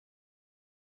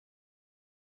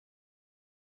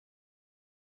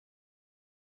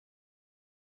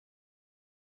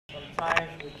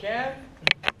Sometimes we can,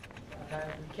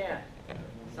 sometimes we can't.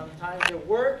 Sometimes it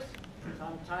works,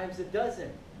 sometimes it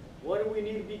doesn't. What do we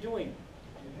need to be doing?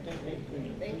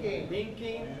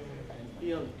 Thinking and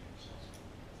feeling.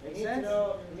 Make sense?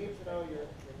 You need to know your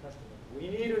customer. We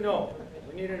need to know.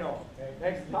 We need to know.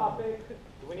 Next topic.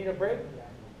 Do we need a break?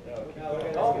 No, keep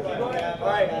going. All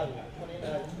right.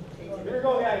 Here we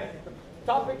go, guys. The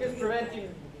topic is preventing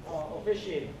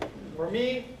officiating. For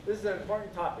me, this is an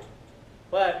important topic.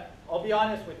 But I'll be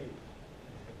honest with you.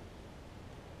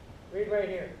 Read right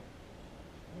here.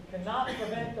 You cannot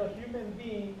prevent a human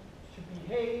being to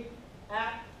behave,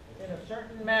 act in a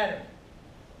certain manner.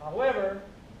 However,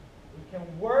 we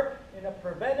can work in a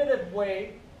preventative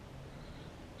way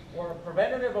or a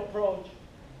preventative approach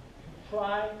to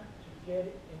try to get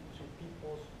it into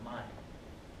people's minds.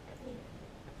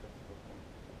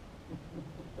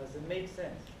 Does it make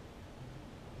sense?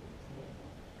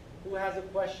 Who has a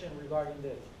question regarding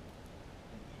this?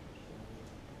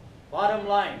 Bottom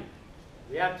line,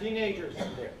 we have teenagers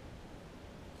in there.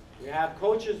 We have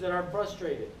coaches that are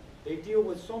frustrated. They deal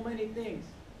with so many things,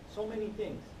 so many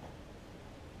things.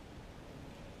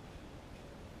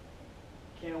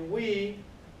 Can we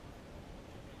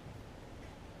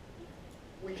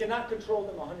cannot control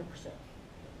them 100%.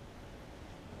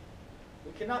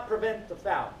 We cannot prevent the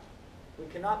foul. We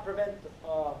cannot prevent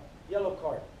a yellow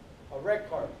card, a red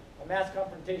card, a mass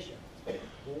confrontation.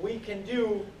 What we can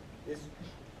do is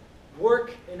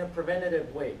work in a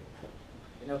preventative way,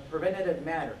 in a preventative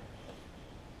manner.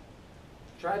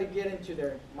 Try to get into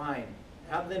their mind.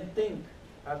 Have them think.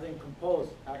 Have them compose.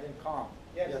 Have them calm.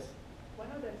 Yes.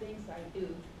 One of the things I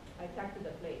do, I talk to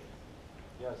the players.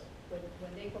 Yes.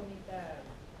 When they commit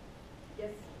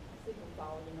just simple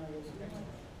foul,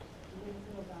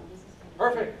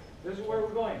 Perfect. This is where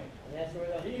we're going.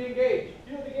 Be engaged.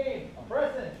 Feel the game.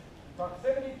 Present.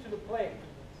 Proximity to the play.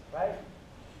 Right?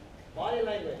 Body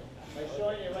language, by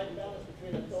showing your right balance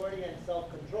between authority and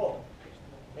self-control.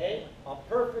 Okay? A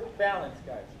perfect balance,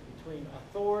 guys, between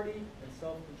authority and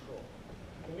self-control.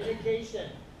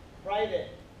 Communication, private,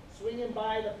 swinging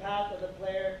by the path of the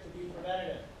player to be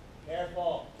preventative.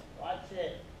 Careful, watch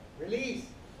it. Release,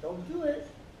 don't do it.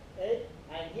 Okay?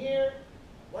 I'm here.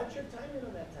 Watch your timing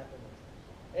on that type of thing.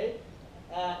 Okay?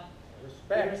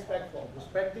 Respect. Be respectful.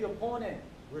 Respect the opponent.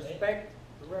 Respect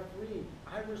the referee.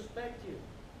 I respect you.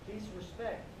 Please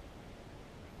respect.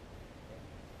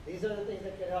 These are the things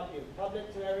that can help you.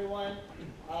 Public to everyone,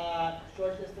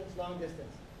 short distance, long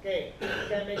distance. Okay, you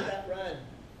can't make that run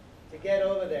to get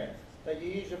over there, but you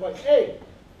use your voice. Hey,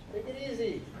 take it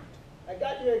easy. I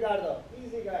got you, Ricardo.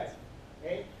 Easy, guys.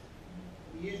 Okay,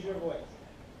 you use your voice.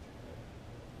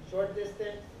 Short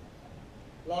distance,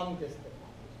 long distance.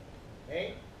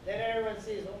 Okay, then everyone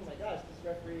sees, oh my gosh, this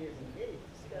referee is engaged.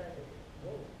 This guy,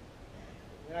 whoa.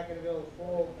 You're not going to be able to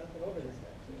fold nothing over this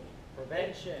guy.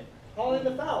 Prevention. Calling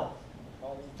the fouls.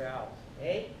 Calling fouls.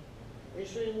 Okay?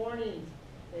 Issuing warnings.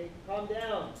 Okay, calm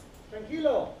down.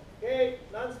 Tranquilo. Okay?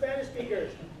 Non-Spanish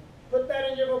speakers. Put that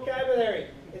in your vocabulary.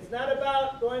 It's not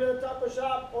about going to the taco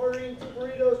shop, ordering 2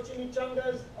 burritos,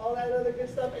 chimichangas, all that other good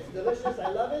stuff. It's delicious.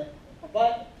 I love it.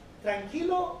 But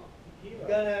tranquilo,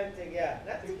 gonna take, yeah,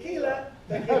 not tequila.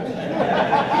 Tranquilo.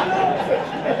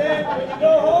 And then when you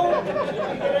go home, you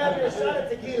can have your shot of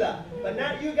tequila. But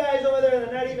not you guys over there that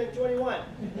are not even 21.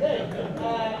 Okay?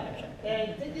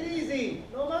 And take it easy.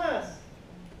 No mas.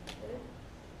 Okay?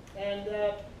 And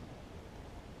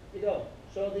you go.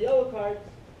 Show the yellow cards.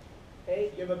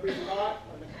 Okay? Give a brief talk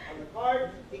on the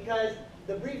card, because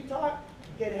the brief talk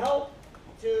can help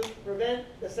to prevent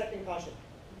the second caution.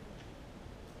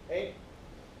 Okay?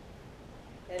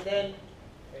 And then,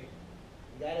 hey,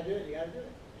 you gotta do it, you gotta do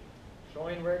it.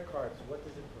 Showing red cards, what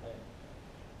does it prevent?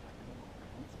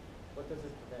 What does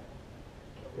it prevent?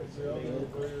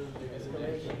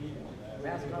 Escalation.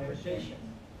 Mass confrontation.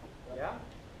 Yeah?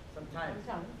 Sometimes.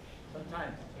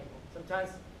 Sometimes. Sometimes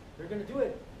they're gonna do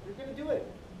it. They're gonna do it.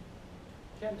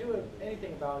 Can't do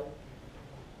anything about it.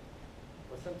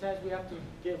 But sometimes we have to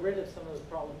get rid of some of the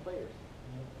problem players.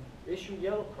 Issue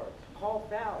yellow cards. Call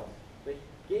fouls. The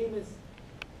game is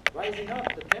rising up,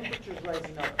 the temperature's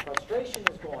rising up, frustration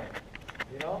is going,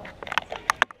 you know?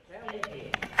 Can we do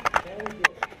it? Can we do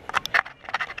it?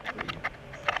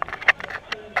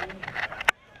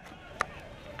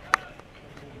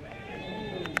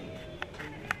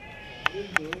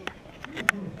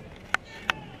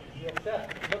 Yeah,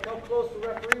 look how close the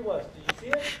referee was. Did you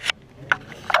see it?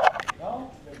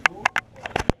 No? It's a duel.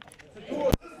 It's a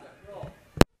duel.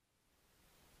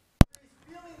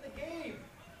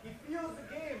 Feels the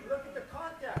game. Look at the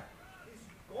contact. He's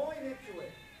going into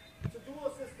it. It's a dual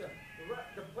system.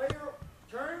 The player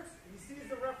turns. He sees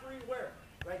the referee where?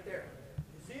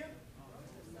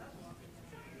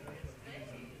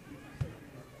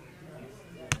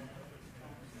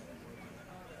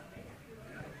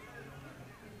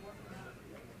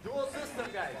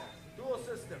 guys. Dual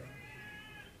system.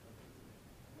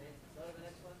 Okay, so the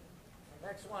next one.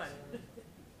 Next one.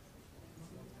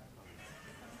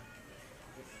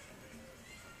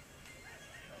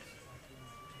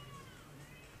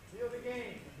 Feel the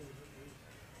game.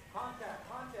 Contact,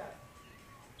 contact,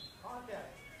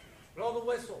 contact. Blow the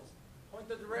whistles. Point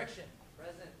the direction.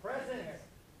 Present. Present.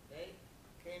 Okay,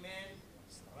 came in,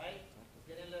 right?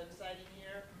 Getting a little exciting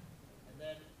here, and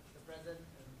then the present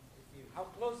and it's you. How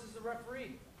close is the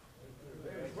referee?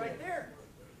 He's right there.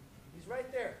 He's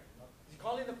right there. Is he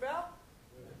calling the foul?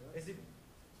 Is he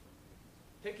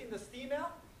taking the steam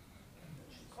out?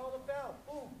 Call the foul.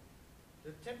 Boom.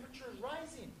 The temperature is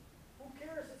rising. Who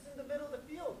cares? It's in the middle of the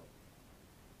field.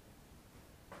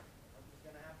 What's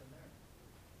going to happen there?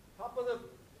 Top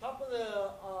of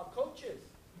the coaches.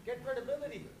 Get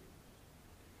credibility.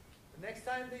 The next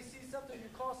time they see something, you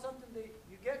call something,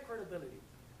 you get credibility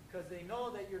because they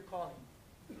know that you're calling.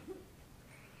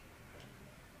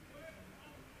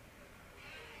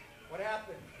 What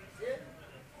happened? See it?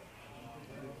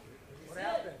 What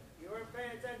happened? You weren't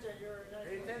paying attention. You were not.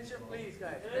 Pay attention, please,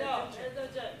 guys. There Pay we go. attention. Pay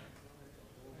attention.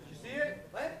 Did you see it?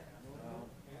 What?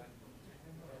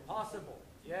 Possible.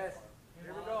 Yes.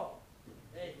 Here we go.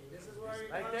 Hey, this is where it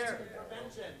Right comes there. to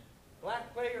prevention.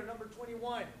 Black player, number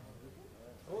 21.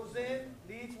 Goes in,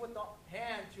 leads with the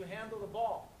hand to handle the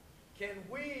ball. Can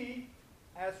we,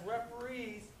 as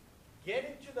referees, get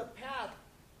into the path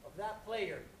of that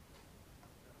player?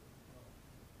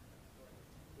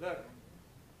 Look.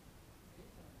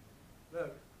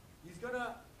 Look. He's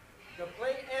gonna, the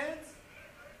play ends.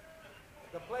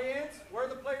 The play ends. Where are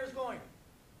the players going?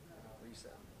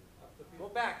 Go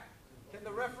back. Can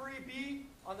the referee be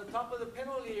on the top of the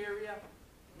penalty area,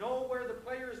 know where the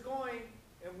player is going,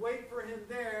 and wait for him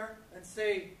there and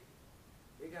say,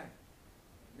 hey guy,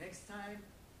 next time,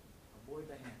 avoid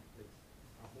the hand, please.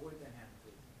 Avoid the hand,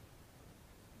 please.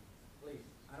 Please.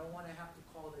 I don't want to have to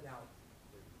call it out.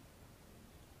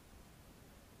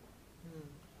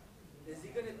 Is he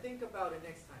going to think about it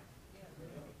next time?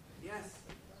 Yes.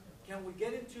 Can we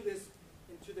get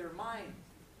into their mind?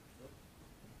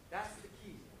 That's the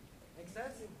key. Make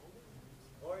sense?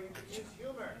 Or you could use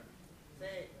humor.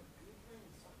 Say,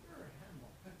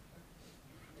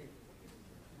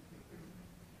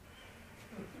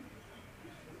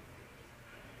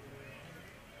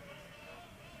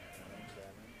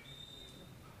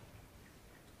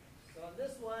 so on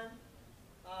this one,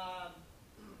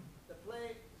 the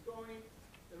play is going,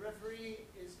 the referee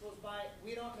is close by.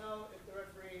 We don't know if the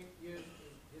referee used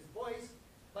his voice,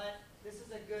 but this is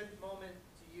a good moment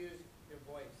to use your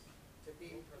voice to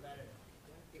be preventative.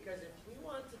 Because if we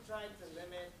want to try to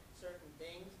limit certain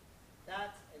things,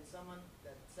 and someone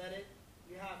that said it,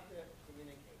 you have to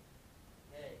communicate.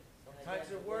 Hey,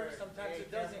 Sometimes it works, sometimes it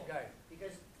doesn't, guys.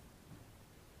 Because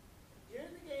you're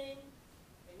in the game,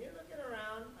 and you're looking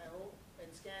around, I hope, and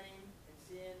scanning, and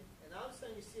seeing, and all of a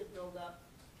sudden you see it build up,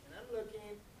 and I'm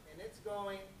looking, and it's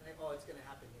going, and I go, oh, it's going to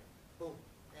happen here. Boom.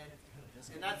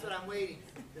 And that's what I'm waiting,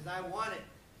 because I want it.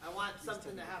 I want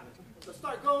something to happen. So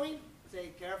start going,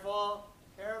 say, careful,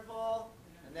 careful,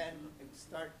 and then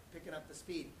start picking up the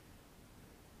speed.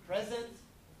 Present,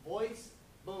 voice,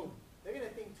 boom. They're going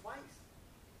to think twice.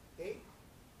 Okay?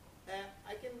 And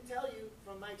I can tell you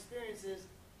from my experiences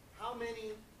how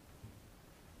many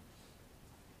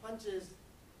punches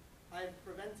I've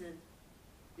prevented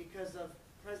because of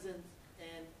present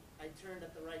and I turned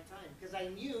at the right time. Because I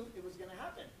knew it was going to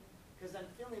happen. Because I'm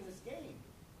feeling this game.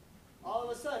 All of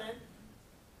a sudden,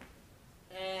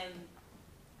 and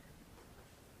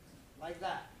like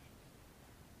that.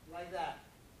 Like that.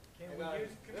 Can I we got use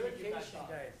it. Good, you got communication, it.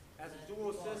 guys? As a And dual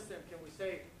move on. system, can we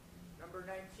say, number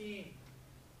 19?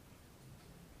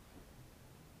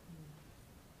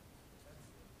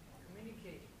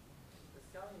 Communicating. Just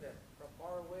telling them from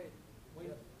far away.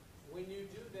 When you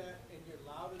do that and you're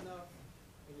loud enough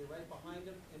and you're right behind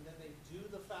them and then they do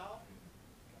the foul,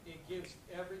 it gives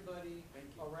everybody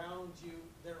around you,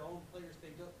 their own players, they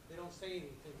don't say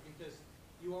anything because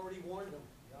you already warned them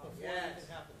before Yes. anything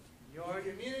happened. You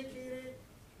already communicated,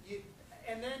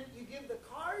 and then you give the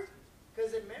card,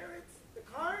 because it merits the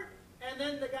card, and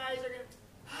then the guys are going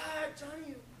to,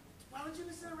 Johnny, why would you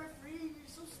listen to the referee?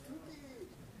 You're so stupid.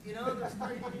 You know, they'll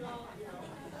start getting all,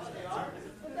 how they are.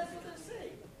 But that's what they're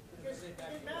saying. Because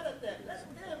get mad at them. Let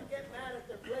them get mad at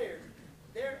their players.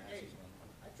 Hey,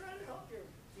 I try to help your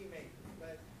teammate,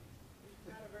 but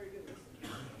you're not a very good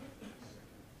listener.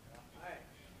 All right.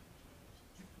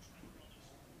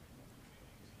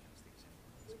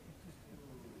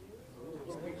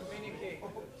 Can we communicate?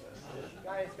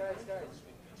 Guys.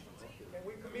 Can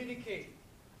we communicate?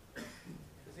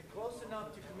 Is it close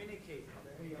enough to communicate?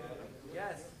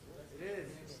 Yes, it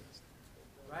is.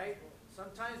 Right?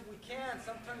 Sometimes we can,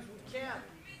 sometimes we can't.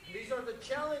 These are the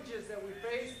challenges that we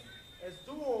face as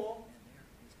dual.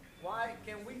 Why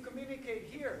can we communicate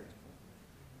here?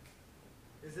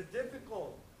 Is it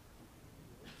difficult?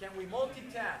 Can we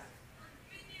multitask?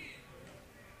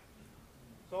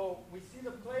 So we see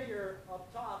the player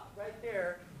up top right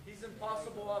there. He's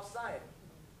impossible offside.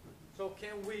 So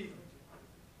can we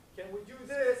do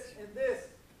this and this?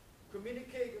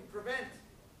 Communicate and prevent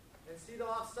and see the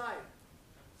offside.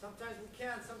 Sometimes we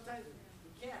can, sometimes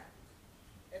we can't.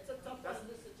 It's a tough one in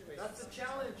this situation. That's the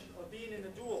challenge of being in a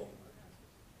duel.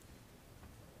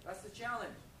 That's the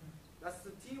challenge. That's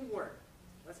the teamwork.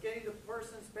 That's getting the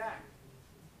person's back.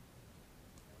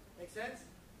 Make sense?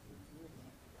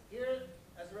 Here,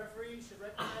 as a referee, you should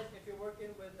recognize if you're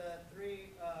working with a 3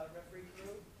 referee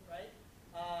crew, right?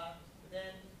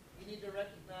 Then you need to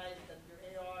recognize that your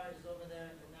AR is over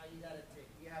there, and now you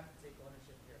have to take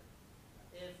ownership here.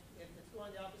 If it's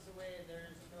going the opposite way and there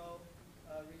is no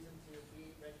reason to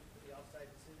be ready for the offside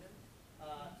decision,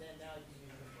 then now you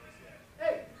use your voice here.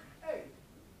 Hey, hey,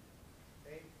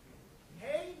 hey,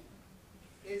 hey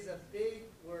is a big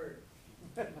word.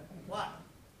 What?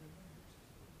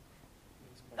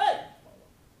 Hey!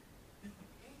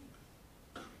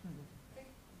 Hey!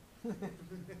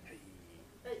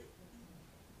 Hey!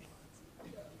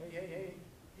 Hey.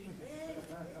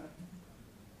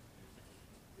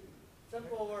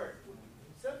 Simple word.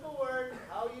 Simple word,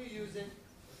 how you use it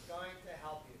is going to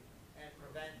help you and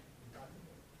prevent nothing.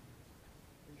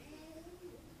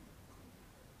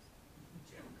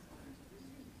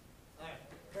 Alright.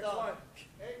 Next one.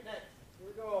 Hey, next. Here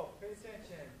we go. Pay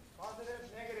attention. Positive,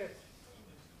 negative.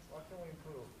 What can we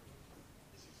improve?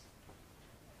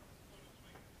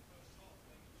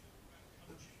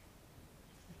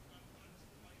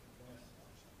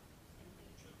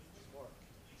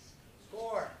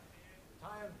 Score.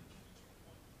 Time.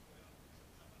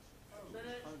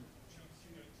 Finish.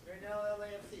 Grinnell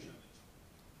LAFC.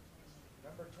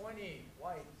 Number 20,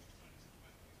 White.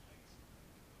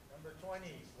 Number 20,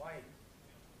 White.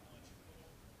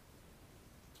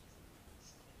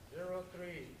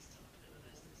 0-3.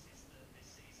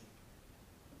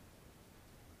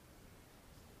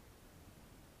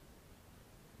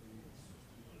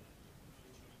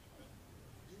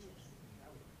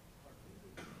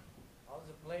 How's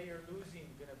the player losing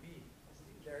gonna be?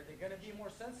 Are they gonna be more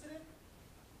sensitive?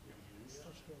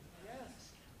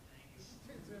 Yes.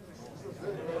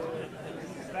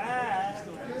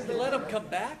 Let him come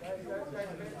back. Guys,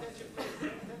 pay attention, please. Pay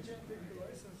attention.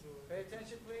 Pay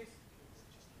attention, please.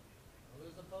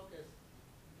 Lose the focus.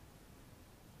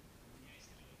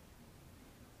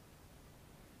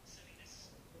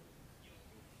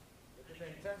 Look at the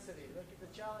intensity. Look at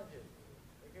the challenges.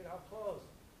 Look at how close.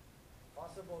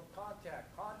 Possible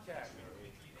contact. Contact.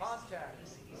 Contact.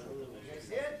 You guys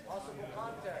see it? Possible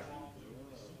contact.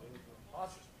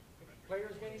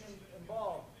 Players getting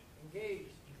involved.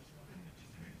 Engaged.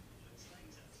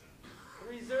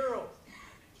 3-0.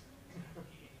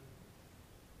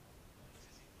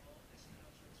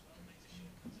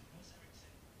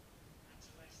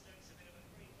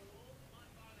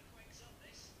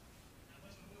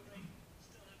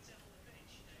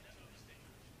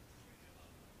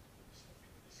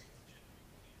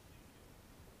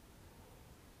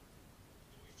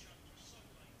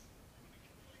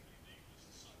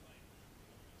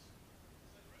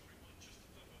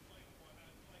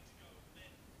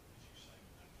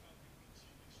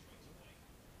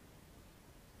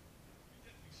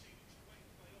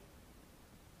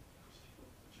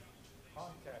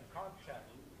 Contact.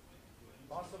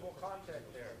 Possible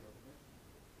contact there.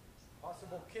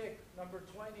 Possible kick. Number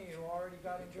 20 who already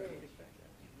got engaged.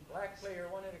 Black player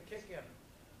wanted to kick him.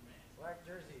 Black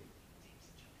jersey.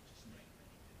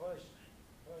 Push.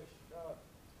 Shove.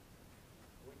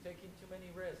 We're taking too many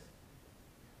risks.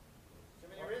 Too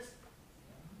many risks?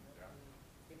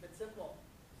 Keep it simple.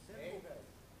 Simple, guys.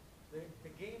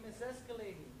 The game is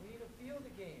escalating. We need to feel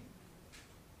the game.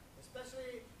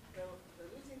 Especially the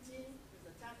losing team is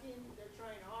attacking, they're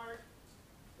trying hard.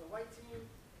 The white team,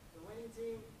 the winning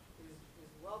team,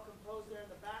 is well composed there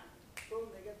in the back. Boom,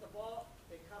 they get the ball,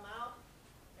 they come out,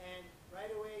 and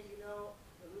right away you know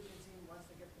the losing team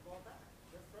wants to get the ball back.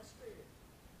 They're frustrated.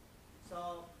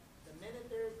 So the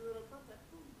minute there's a little contact,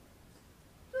 boom,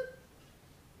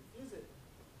 diffuse it.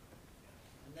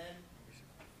 And then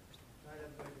try to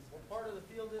avoid this. What part of the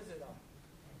field is it on?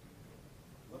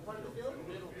 What part of the field?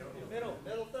 Middle.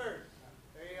 Middle third.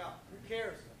 There you go. Who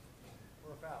cares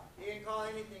for a foul? You didn't call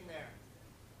anything there.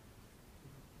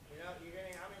 You know, you're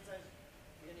gonna, how many times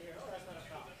you're gonna hear, oh, that's not a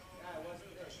foul.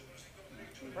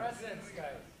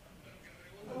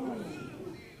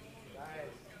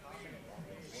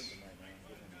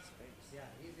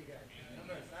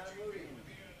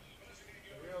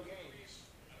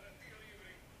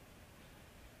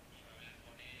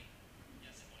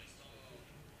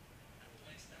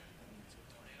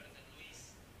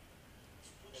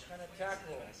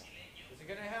 tackle. Is he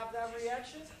going to have that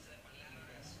reaction?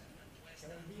 Can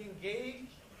we be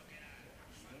engaged?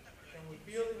 Can we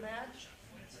feel the match?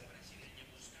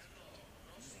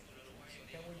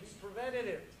 Can we be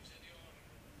preventative?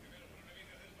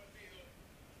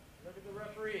 Look at the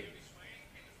referee.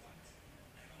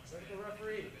 Look at the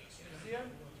referee. You see him?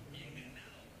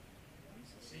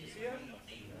 You see him?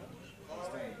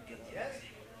 Yes?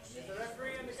 Is the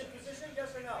referee in a good position?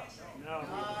 Yes or no? No.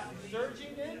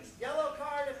 Surging in? Yellow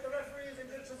card if the referee is in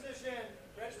good position.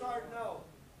 Red card, no.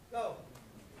 Go.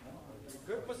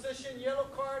 Good position, yellow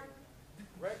card.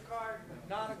 Red card,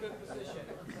 not a good position.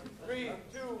 3,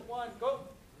 2, 1, go.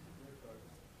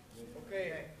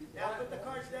 Okay. Now put the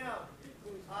cards down.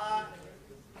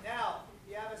 Now,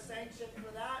 you have a sanction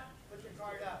for that? Put your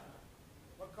card up.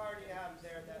 What card do you have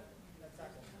there that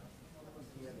tackle?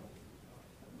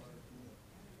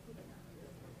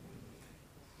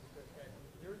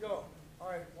 Here we go. All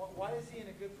right. Why is he in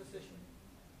a good position?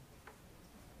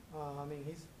 I mean,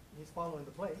 he's following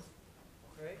the play.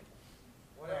 Okay.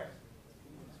 What else?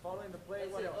 He's following the play.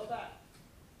 What else? Go back.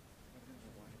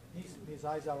 His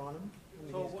eyes are on him. I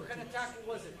mean, So what kind of tackle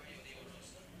was it?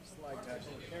 Slide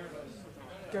tackle.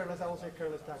 Careless, I will say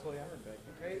careless tackle, yeah.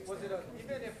 Okay. Was it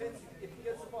even if he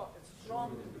gets the ball, it's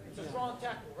a strong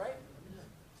tackle, right?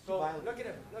 So Violent. look at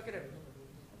him. Look at him.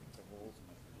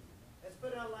 Let's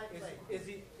put it on live play. Is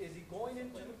he going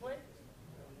into the play?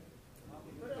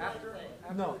 Put it on After live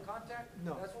play. No. the contact?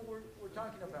 No. That's what we're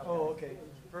talking about. Oh, okay.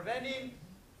 Preventing,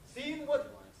 seeing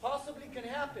what possibly can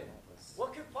happen.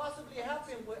 What could possibly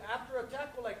happen after a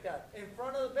tackle like that in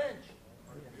front of the bench?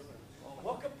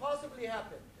 What could possibly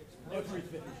happen?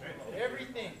 Everything.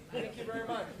 Everything. Thank you very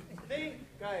much. Think,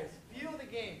 guys. Feel the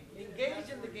game. Engage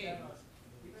in the game.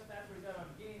 Even if after he's out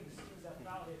on game, as soon as that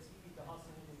foul hits, he needs to hustle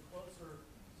a little closer,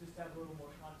 just have a little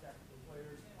more contact with the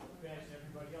players, bench, and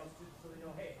everybody else, just so they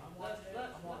know, hey, I'm watching it,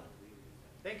 I'm on it.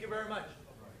 Thank you very much.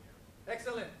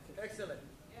 Excellent. Excellent.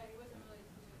 Yeah, he wasn't really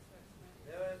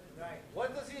too Right.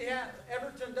 What does he have?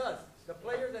 Everton does. The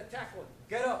player that tackled,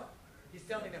 get up. He's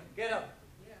telling him, get up.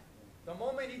 Yeah. The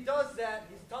moment he does that,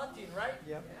 he's taunting, right?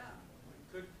 Yep.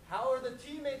 Yeah. How are the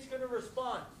teammates going to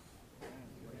respond?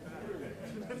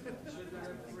 Should the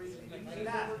referee lean over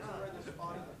to where the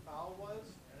spot of the foul was,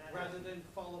 rather than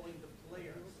following the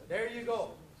players? There you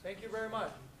go. Thank you very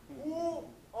much. Who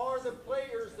are the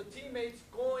players, the teammates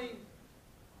going?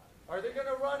 Are they going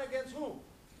to run against who?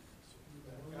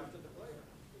 After the player.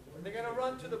 Are they going to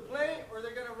run to the play, or are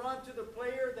they going to run to the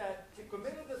player that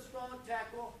committed the strong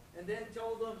tackle and then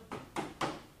told them,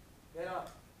 get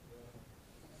up?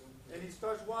 And he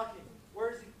starts walking.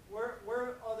 Where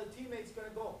are the teammates going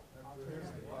to go?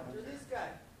 To this guy.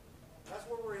 That's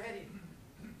where we're heading.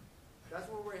 That's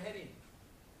where we're heading.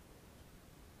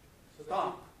 So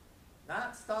stop.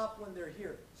 Not stop when they're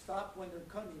here. Stop when they're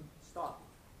coming. Stop.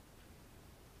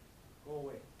 Go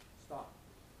away. Stop.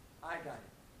 I got it.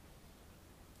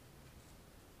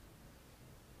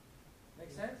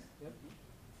 Make sense? Yep.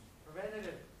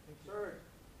 Preventative. Surge.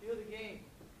 Feel the game.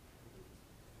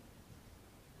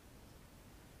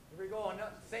 Here we go.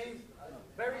 Same.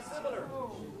 Very similar.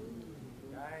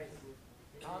 Guys,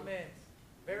 comments.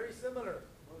 Very similar.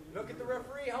 Look at the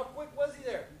referee. How quick was he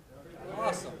there?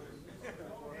 Awesome.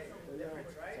 Difference,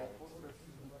 right?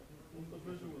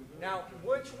 Now,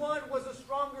 which one was a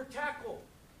stronger tackle?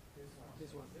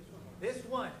 This one. This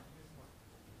one.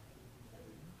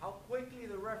 How quickly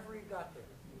the referee got there,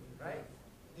 right?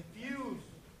 Diffuse.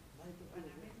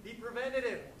 Be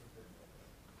preventative.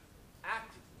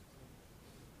 Act.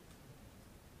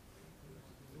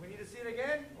 Do we need to see it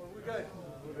again, or are we good?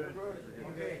 We're good.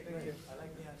 Okay, thank you. I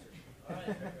like the answer.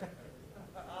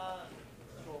 All right.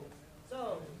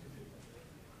 So,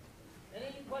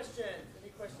 any questions?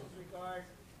 Any questions regard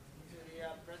to the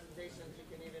presentations? You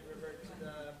can even revert to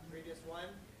the previous one.